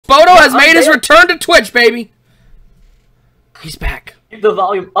Spoto has made his return to Twitch, baby. He's back. Keep the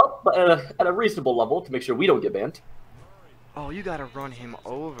volume up at a reasonable level to make sure we don't get banned. Oh, you gotta run him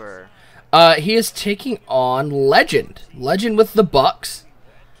over. He is taking on Legend. Legend with the Bucks.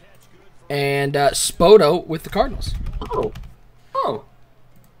 And Spoto with the Cardinals. Oh. Oh.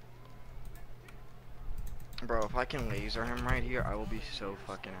 Bro, if I can laser him right here, I will be so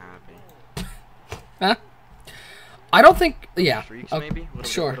fucking happy. Huh? I don't think... Yeah. Streaks, maybe?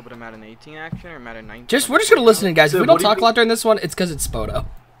 Sure. A little bit of Madden 18 action or Madden 19? We're just going to listen in, guys. So if we don't talk a lot during this one, it's because it's Spoto.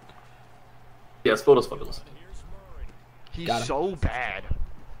 Yeah, Spoto's fun to listen. He's so bad.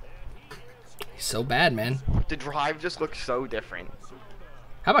 He's so bad, man. The drive just looks so different.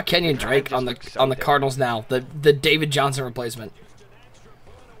 How about Kenyon Drake on the Cardinals now? The David Johnson replacement.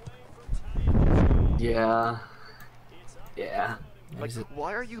 Yeah. Yeah. Like,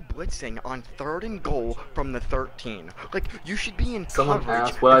 why are you blitzing on 3rd and goal from the 13? Like, you should be in Someone coverage.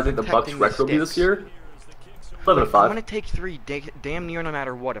 asked what I think the Bucks record will be this year. 11-5. I'm gonna take 3 damn near no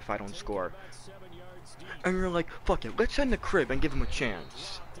matter what if I don't score. And you're like, fuck it, let's send the crib and give him a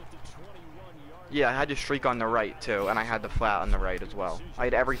chance. Yeah, I had to streak on the right too, and I had the flat on the right as well. I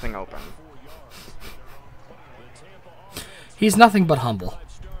had everything open. He's nothing but humble.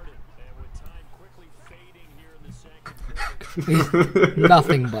 He's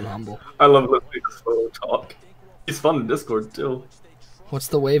nothing but humble. I love listening to Solo talk. He's fun in Discord too. What's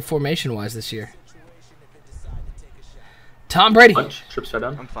the wave formation wise this year? Tom Brady. Punch, trip straight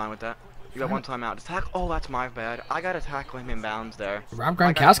down. I'm fine with that. You got one timeout. Just tackle. Oh, that's my bad. I gotta tackle him in bounds there. Rob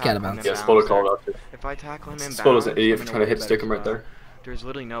Gronkowski out of bounds. Yeah, Spoto called out too. If I tackle him in bounds, Spoto's an idiot for trying to hit stick him right there. There's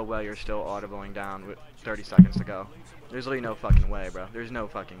literally no way you're still audibling down with 30 seconds to go. There's literally no fucking way, bro. There's no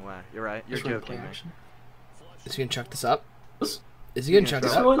fucking way. You're right. You're joking me. Is he gonna chuck this up? Is he gonna chuck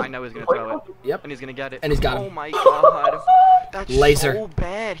this up? I know he's gonna throw it. Yep. And he's gonna get it. And he's got it. Oh my god. That's Laser. so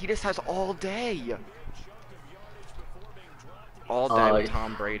bad. He just has all day. All day with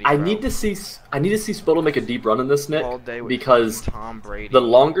Tom Brady. I bro. need to see Spoto make a deep run in this, Nick, All day with because Tom Brady. the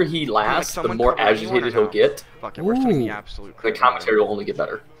longer he lasts, the someone more cover anyone agitated or no? he'll get. Fuck it, we're sending the Ooh. absolute The crap commentary out will only get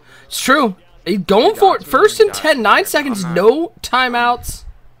better. It's true. He's going for it. First and 10, 9 seconds, no timeouts.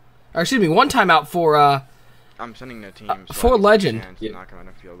 Or excuse me, 1 timeout for I'm sending the team so for Legend. He's not going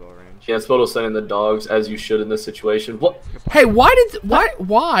to field goal range. Yeah, Spoto's sending the dogs as you should in this situation. What? Hey, why did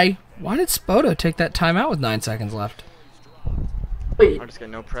Spoto take that timeout with 9 seconds left? Wait. I just get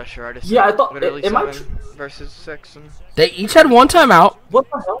no pressure. I just Yeah, I thought. literally Am I? 7 versus 6. And They each had 1 timeout, What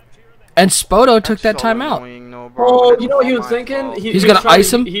the hell? and Spoto took that so timeout. annoying, no, bro. Oh, That's you know what he all was my thinking? fault. He's gonna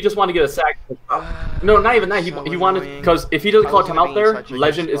ice him? He just wanted to get a sack. No, not even that. He So wanted annoying. because if he doesn't I call was a gonna timeout be in there, such a good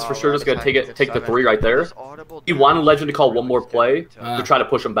Legend is for spot sure where just I gonna was take the 7. 3 right there. This audible He down wanted Legend to call is one more play so to try to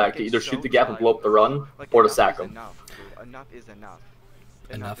push him back, to either shoot the gap and blow up the run, Like, or to enough sack is him. Enough, dude. Enough is enough.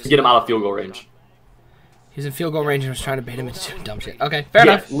 Enough. is To get him out of field goal range. He's in field goal range and was trying to bait him into doing dumb shit. Okay, fair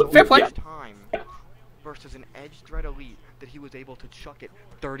enough. Fair play. yeah. Time versus an edge threat elite that he was able to chuck it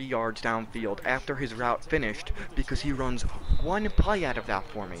 30 yards downfield after his route finished because he runs 1 play out of that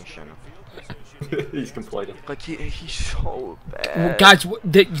formation. He's complaining. Like he's so bad. Well, guys,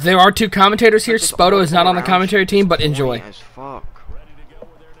 there are 2 commentators here. Spoto is not on the commentary team, but enjoy. As fuck.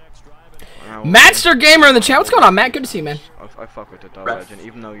 Wow. Master Gamer in the chat. What's going on, Matt? Good to see you, man. I fuck with the dog Ref. legend,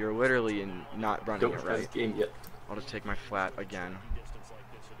 even though you're literally not running Don't it play this right. game yet. I'll just take my flat again.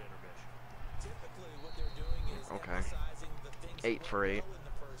 Okay. 8 for 8.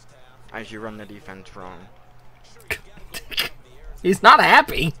 As you run the defense wrong. He's not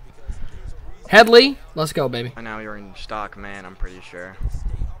happy. Headley, let's go, baby. And now you're in stock, man. I'm pretty sure.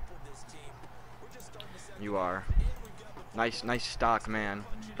 You are. Nice stock, man.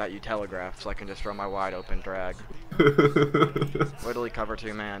 That you telegraphed, so I can just throw my wide open drag. Literally cover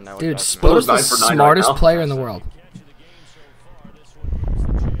 2 man. No Dude, adjustment. Spoto's the 9 for 9 right smartest now. player in the world.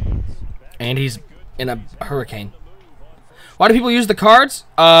 And he's in a hurricane. Why do people use the cards?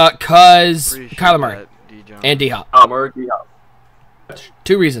 Cause Pretty sure Kyler Murray that D-Jones- and D-Hop. Murray, yeah.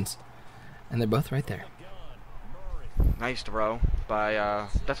 2 reasons. And they're both right there. Nice throw by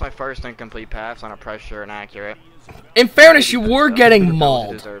that's my first incomplete pass on a pressure and accurate. In fairness, you were getting That was a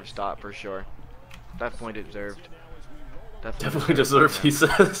mauled. deserved stop for sure. Definitely deserved. Definitely deserved, he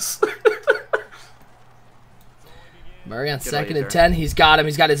says. Murray on Good 2nd and laser. 10. He's got him.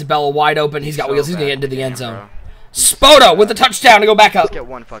 He's got Isabella wide open. He's got So wheels. He's going to bad get into the at end the game, zone. bro. Spoto with the touchdown to go back up. Just get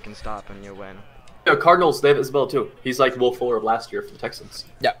 1 fucking stop and you win. Yeah, Cardinals, they have Isabella too. He's like Will Fuller of last year for the Texans.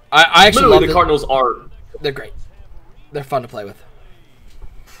 Yeah, I actually love Literally, the Cardinals are. They're great. They're fun to play with.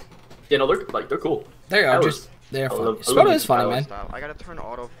 You know, they're cool. There you go. That Just They're I funny. love Spoto is these funny, styles. man. Stop. I gotta turn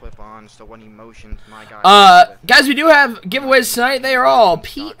auto flip on so when he motions, my guy. Guys, we do have giveaways tonight. They are all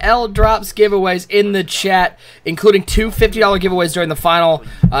PL Drops giveaways in the chat, including two $50 giveaways during the final.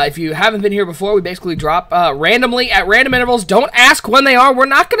 If you haven't been here before, we basically drop randomly at random intervals. Don't ask when they are. We're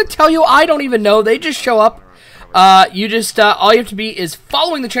not going to tell you. I don't even know. They just show up. You just all you have to be is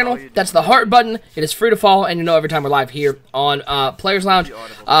following the channel. That's the heart button. It is free to follow, and you know every time we're live here on Players Lounge. You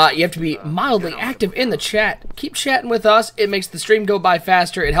have to be mildly active in the chat. Keep chatting with us. It makes the stream go by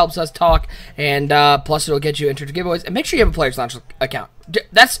faster. It helps us talk, and plus it'll get you entered to giveaways. And make sure you have a Players Lounge account.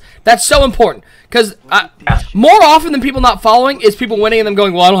 That's so important because more often than people not following is people winning and them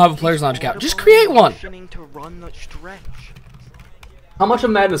going, well, I don't have a Players Lounge account. Just create one. How much of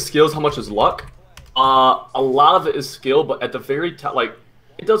Madden is skills? How much is luck? A lot of it is skill, but at the very top, like,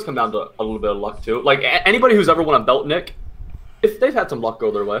 it does come down to a little bit of luck too. Like, anybody who's ever won a belt, Nick, if they've had some luck go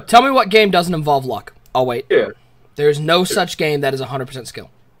their way. Tell me what game doesn't involve luck. I'll wait. Yeah. There's no such game that is 100%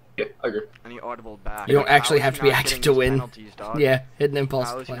 skill. Yeah, I agree. And he audible back. You don't actually have to be active to win. Yeah, hidden impulse.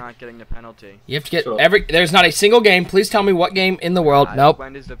 How is he not getting the penalty? You have to get there's not a single game. Please tell me what game in the world. Nope.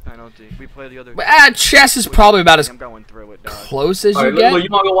 When is the penalty? We play the other. Chess is probably about as I'm going through it, dog. close as All you right, get. you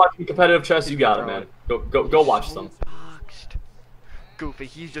want to go watch some competitive chess? You got it, man. Go watch some. Boxed. Goofy,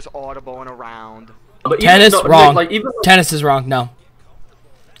 he's just audibling around. But Tennis wrong. Like, even Tennis is wrong. No.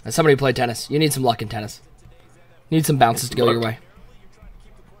 As somebody who played tennis, you need some luck in tennis. You need some bounces to go your way.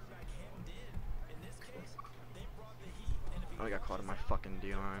 Oh, I got caught in my fucking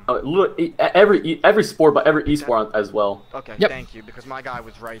D-line. look, every sport, but every esport as well. Okay, Yep. thank you, because my guy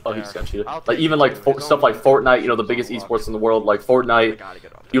was right Oh, there. he's got cheated. I'll Like take even it, like too. His stuff like own Fortnite, you know, the his biggest own esports in the luck. world. Like I Fortnite, gotta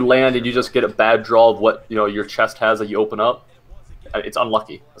get off you that. land and you just get a bad draw of what your chest has that you open up. It's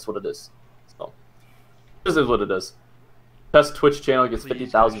unlucky. That's what it is. So this is what it is. Best Twitch channel gets Please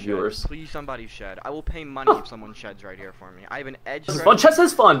 50,000 shed. viewers. Please somebody shed. I will pay money if someone sheds right here for me. I have an edge. This is fun. Chess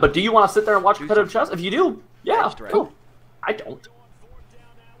is fun, but do you want to sit there and watch Do competitive chess? If you do, yeah, Edge threat. cool. I don't.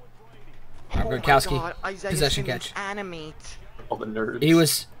 Oh my Gronkowski, God, Isaiah possession Simmons catch. Animate. All the nerds. He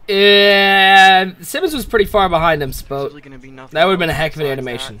was. Simmons was pretty far behind him, There's Spote. really gonna be nothing That would've been a else heck of an besides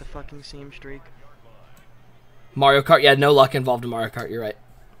animation. that, the fucking seam streak. Mario Kart. Yeah, no luck involved in Mario Kart. You're right.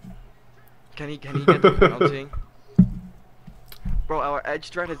 Can he get the penalty? Bro, our edge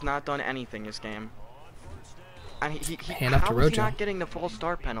threat has not done anything this game. And Hand up to how is he Rojo. not getting the false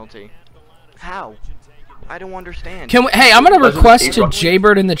start penalty? How? I don't understand. Can we? Hey, I'm gonna Legend request to Abram.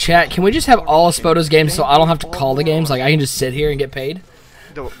 Jaybird in the chat. Can we just have all of Spoto's games so I don't have to call the games? Like I can just sit here and get paid.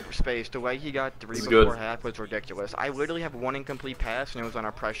 The way he got 3 This is before good. half was ridiculous. I literally have one incomplete pass and it was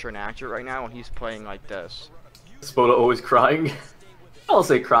under pressure and accurate right now and he's playing like this. Spoto always crying. I don't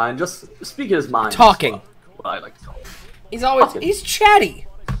say crying, just speaking his mind. Talking. What I like to call it. He's chatty.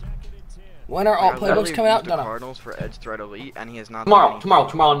 When are all I playbooks literally coming out? used the Don't know. Cardinals for edge threat elite and he has not Tomorrow, done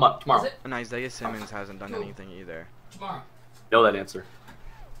tomorrow, anything. tomorrow. And Isaiah Simmons hasn't done anything either. Tomorrow. Know that answer.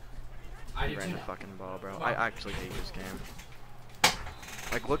 He ran the fucking ball, bro. I actually hate this game.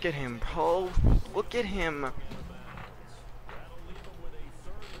 Like, look at him, bro. Look at him.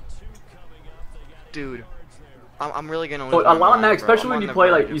 Dude. I'm really gonna lose But my a lot of mind, Madden, bro. especially I'm when on you the play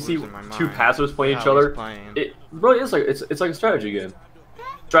verge like of you see losing my two mind. passers playing How each he's other. playing. It really is like it's like a strategy game.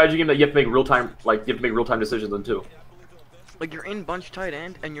 Strategy game that you have to make real time decisions in too. Like, you're in bunch tight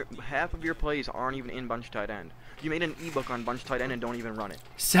end, and half of your plays aren't even in bunch tight end. You made an ebook on bunch tight end and don't even run it.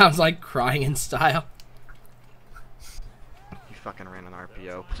 Sounds like crying in style. You fucking ran an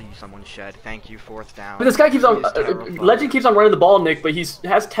RPO. Please, someone shed. Thank you, 4th down. But this guy keeps on He is terrified. Legend keeps on running the ball, Nick, but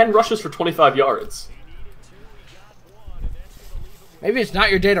has 10 rushes for 25 yards. Maybe it's not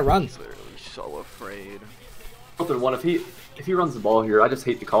your day to run. Literally so afraid. Something one if he runs the ball here, I just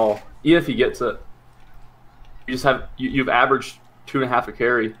hate the call. Even if he gets it, you just have you've averaged 2.5 a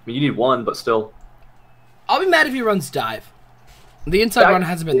carry. I mean, you need 1, but still. I'll be mad if he runs dive. The inside run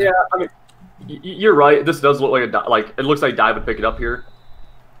hasn't been there. Yeah, I mean, you're right. This does look like it looks like Dive would pick it up here.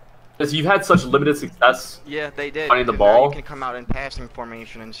 Because you've had such limited success. Yeah, they did. Running the because now ball. You can come out in passing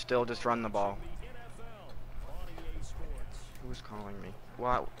formation and still just run the ball. Who's calling me?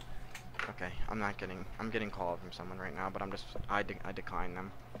 Wow. Okay, I'm getting called from someone right now, but I decline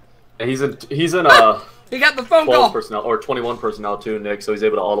them. And he's in He got the phone 12 call. personnel or 21 personnel too, Nick. So he's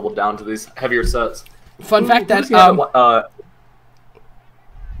able to audible down to these heavier sets. Fun fact that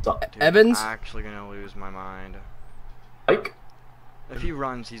Dude, Evans. I'm actually gonna lose my mind. Mike. If he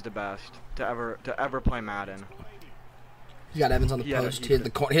runs, he's the best to ever play Madden. He got Evans on the Yeah, post. he He hit the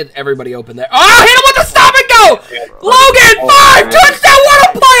corner. Hit everybody open there. Oh, hit him with the stop and go! Yeah, Logan, 5 man. touchdown! What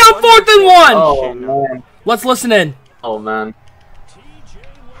a play on 4th and 1! Oh man. Let's listen in. Oh man.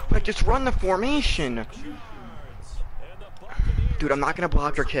 Like, just run the formation. Dude, I'm not gonna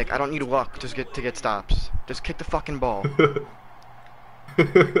block or kick. I don't need luck to get stops. Just kick the fucking ball.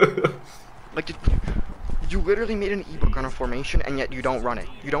 Like, you literally made an ebook on a formation, and yet you don't run it.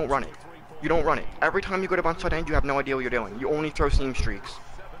 You don't run it. You don't run it. Every time you go to bounce tight end, you have no idea what you're doing. You only throw seam streaks.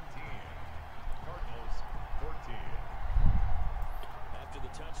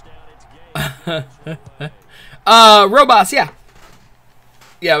 Robots, yeah.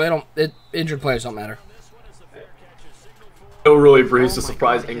 Yeah, they don't. Injured players don't matter. It really brings a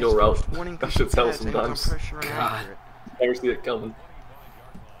surprise angle route. That should tell sometimes. God. Never see it coming.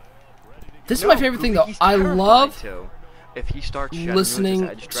 This is my favorite thing, though. I love if he starts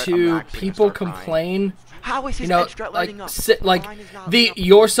listening to people complain. How is his you know, edge threat lighting up? like the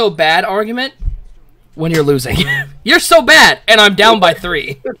 "you're so bad" argument when you're losing. You're so bad, and I'm down by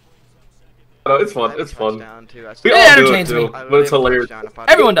 3. Oh, it's fun. It's fun. It entertains me. But it's hilarious.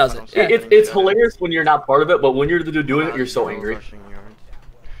 Everyone does it. Yeah. It's hilarious when you're not part of it, but when you're the dude doing it, you're so angry.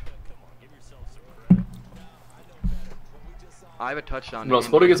 I have a touchdown. Well,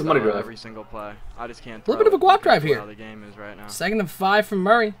 Spoto gets a money drive. Every single play. I just can't. A little bit of a guap drive here. The game is right now. 2nd and 5 from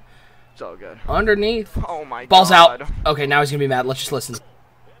Murray. It's all good. Underneath. Oh my Ball's God. out. Okay, now he's gonna be mad. Let's just listen.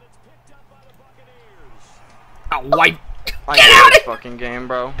 Oh, white. Get out of this fucking game,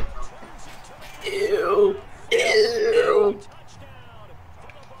 bro. Ew. Ew.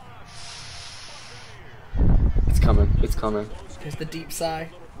 It's coming. It's coming. Here's the deep sigh.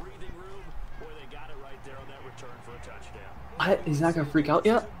 He's not gonna freak out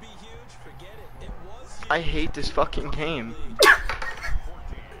yet? I hate this fucking game.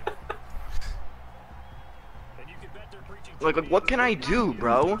 Like, what can I do,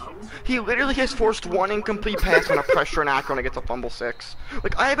 bro? He literally has forced 1 incomplete pass on a pressure and Akron and gets a fumble 6.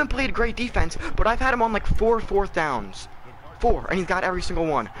 Like, I haven't played great defense, but I've had him on like 4 fourth downs. 4, and he's got every single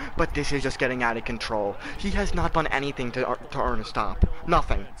one. But this is just getting out of control. He has not done anything to earn a stop.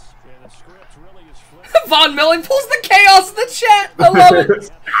 Nothing. Von Milling pulls the chaos in the chat. I love it. This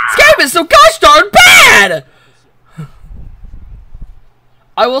game is so gosh darn bad.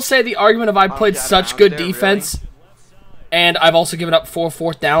 I will say the argument of I played such good defense, and I've also given up 4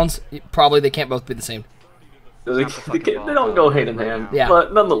 fourth downs. Probably they can't both be the same. They don't go hand in hand. Yeah.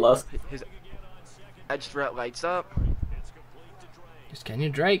 But nonetheless, his edge threat lights up. Here's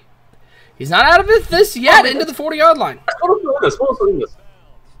Kenyon Drake. He's not out of this yet. Into the 40-yard line.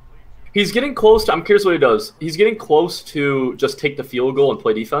 He's getting close to, I'm curious what he does. He's getting close to just take the field goal and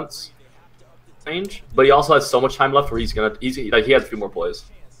play defense range, but he also has so much time left where he has a few more plays.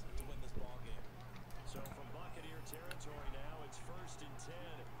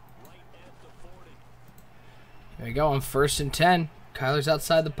 There you go on 1st and 10. Kyler's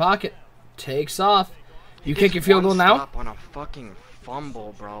outside the pocket. Takes off. You kick your field goal now? On a fucking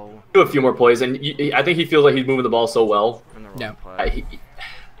fumble, bro. Do a few more plays, and I think he feels like he's moving the ball so well. Yeah.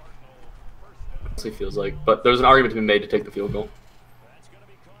 He feels like, but there's an argument to be made to take the field goal.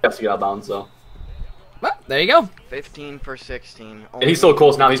 He has to get out of bounds, though. Well, there you go. 15 for 16. And he's so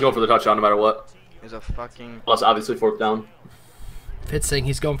close now. He's going for the touchdown no matter what. Is a fucking. Plus, obviously, 4th down. Fitz saying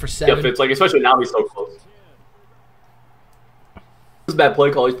he's going for 7. Yeah, Fitz, like especially now he's so close. This is a bad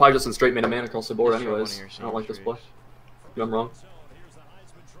play call. He's probably just in straight man-to-man across the board, anyways. I don't like this play. I'm wrong.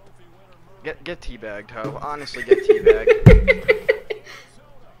 Get teabagged, ho. Honestly, get teabagged.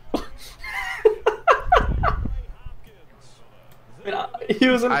 He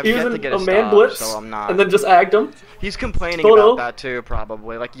was in a man stop, blitz, so I'm not. and then just agged him. He's complaining Spoto. about that too,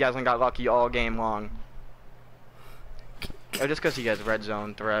 probably. Like he hasn't got lucky all game long. Or just because he has red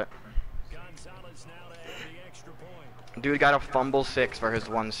zone threat. Dude got a fumble 6 for his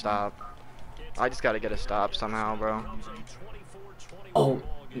 1 stop. I just gotta get a stop somehow, bro. Oh,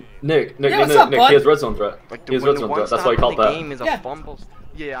 Nick, He has red zone threat. Like He has red zone threat. That's why he called that. The game is a fumble.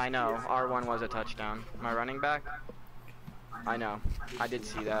 Yeah, I know. R1 was a touchdown. My running back. I know. I did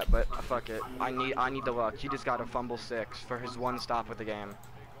see that, but fuck it. I need the luck. He just got a fumble 6 for his 1 stop with the game.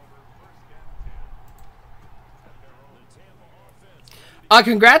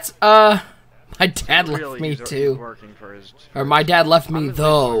 Congrats. My dad left me too. Or my dad left me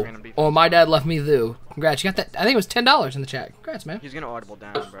though. Or my dad left me though. Congrats. You got that? I think it was $10 in the chat. Congrats, man. He's gonna audible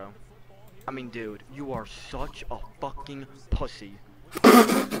down, bro. I mean, dude, you are such a fucking pussy.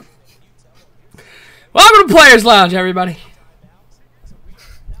 Welcome to Players Lounge, everybody.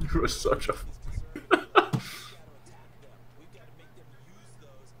 You were such a.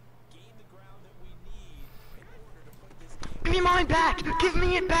 Give me mine back! Give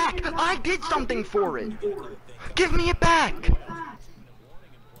me it back! I did something for it! Give me it back!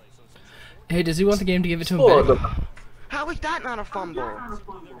 Hey, does he want the game to give it to him back? How is that not a fumble?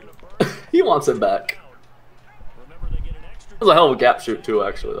 He wants it back. was a hell of a gap shoot too,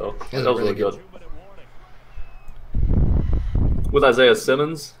 actually though. Yeah, That was really good. With Isaiah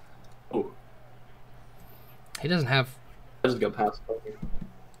Simmons. Ooh. He doesn't have. I just got past.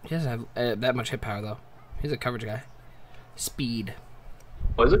 He doesn't have that much hit power though. He's a coverage guy. Speed,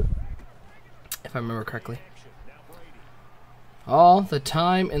 What is it? if I remember correctly. All the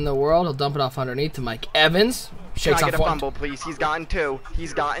time in the world, he'll dump it off underneath to Mike Evans. Can Shakes I off get a one. fumble, please? He's gotten 2.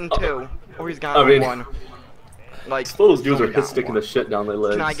 He's gotten 2. Or he's gotten 1. Like, Those dudes are only hit got sticking 1. the shit down their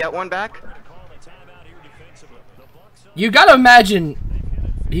legs. Can I get one back? You gotta imagine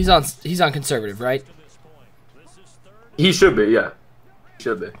he's on conservative, right? He should be, yeah. He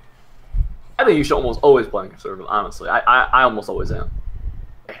should be. I think you should almost always play conservative, honestly. I almost always am.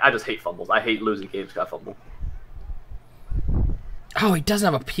 I just hate fumbles. I hate losing games got fumble. Oh, he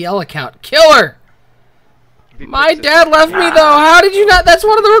doesn't have a PL account. Killer! If he My picks it- dad left me though. How did you not? That's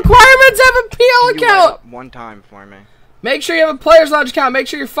one of the requirements. Have a PL You light account. up one time for me. Make sure you have a Playerslongue account. Make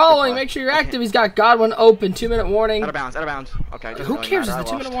sure you're following. Good play. Make sure you're I active. can't- He's got Godwin open. 2-minute warning. Out of bounds, out of bounds. Okay, doesn't Who really cares? matter. It's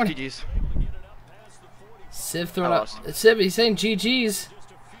the I 2-minute lost. warning. GG's. Civ throwing I up. lost. Civ, he's saying GG's.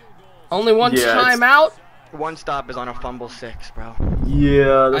 Only one Yeah, it's- timeout. One stop is on a fumble 6, bro.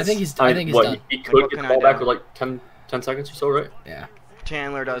 Yeah, I think he's done. He could What get can the I ball back do? with like 10 seconds or so, right? Yeah.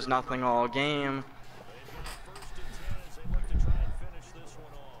 Chandler does nothing all game.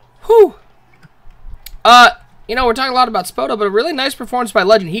 Whew. You know, we're talking a lot about Spoto, but a really nice performance by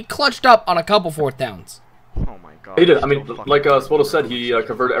Legend. He clutched up on a couple 4th downs. Oh my god. He did. I mean, Still fucking- like Spoto said, he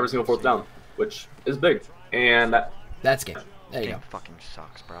converted every single 4th down, which is big. And that, That's game. There you Game go. fucking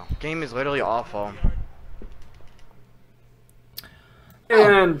sucks, bro. Game is literally awful.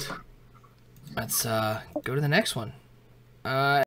 and Let's go to the next one.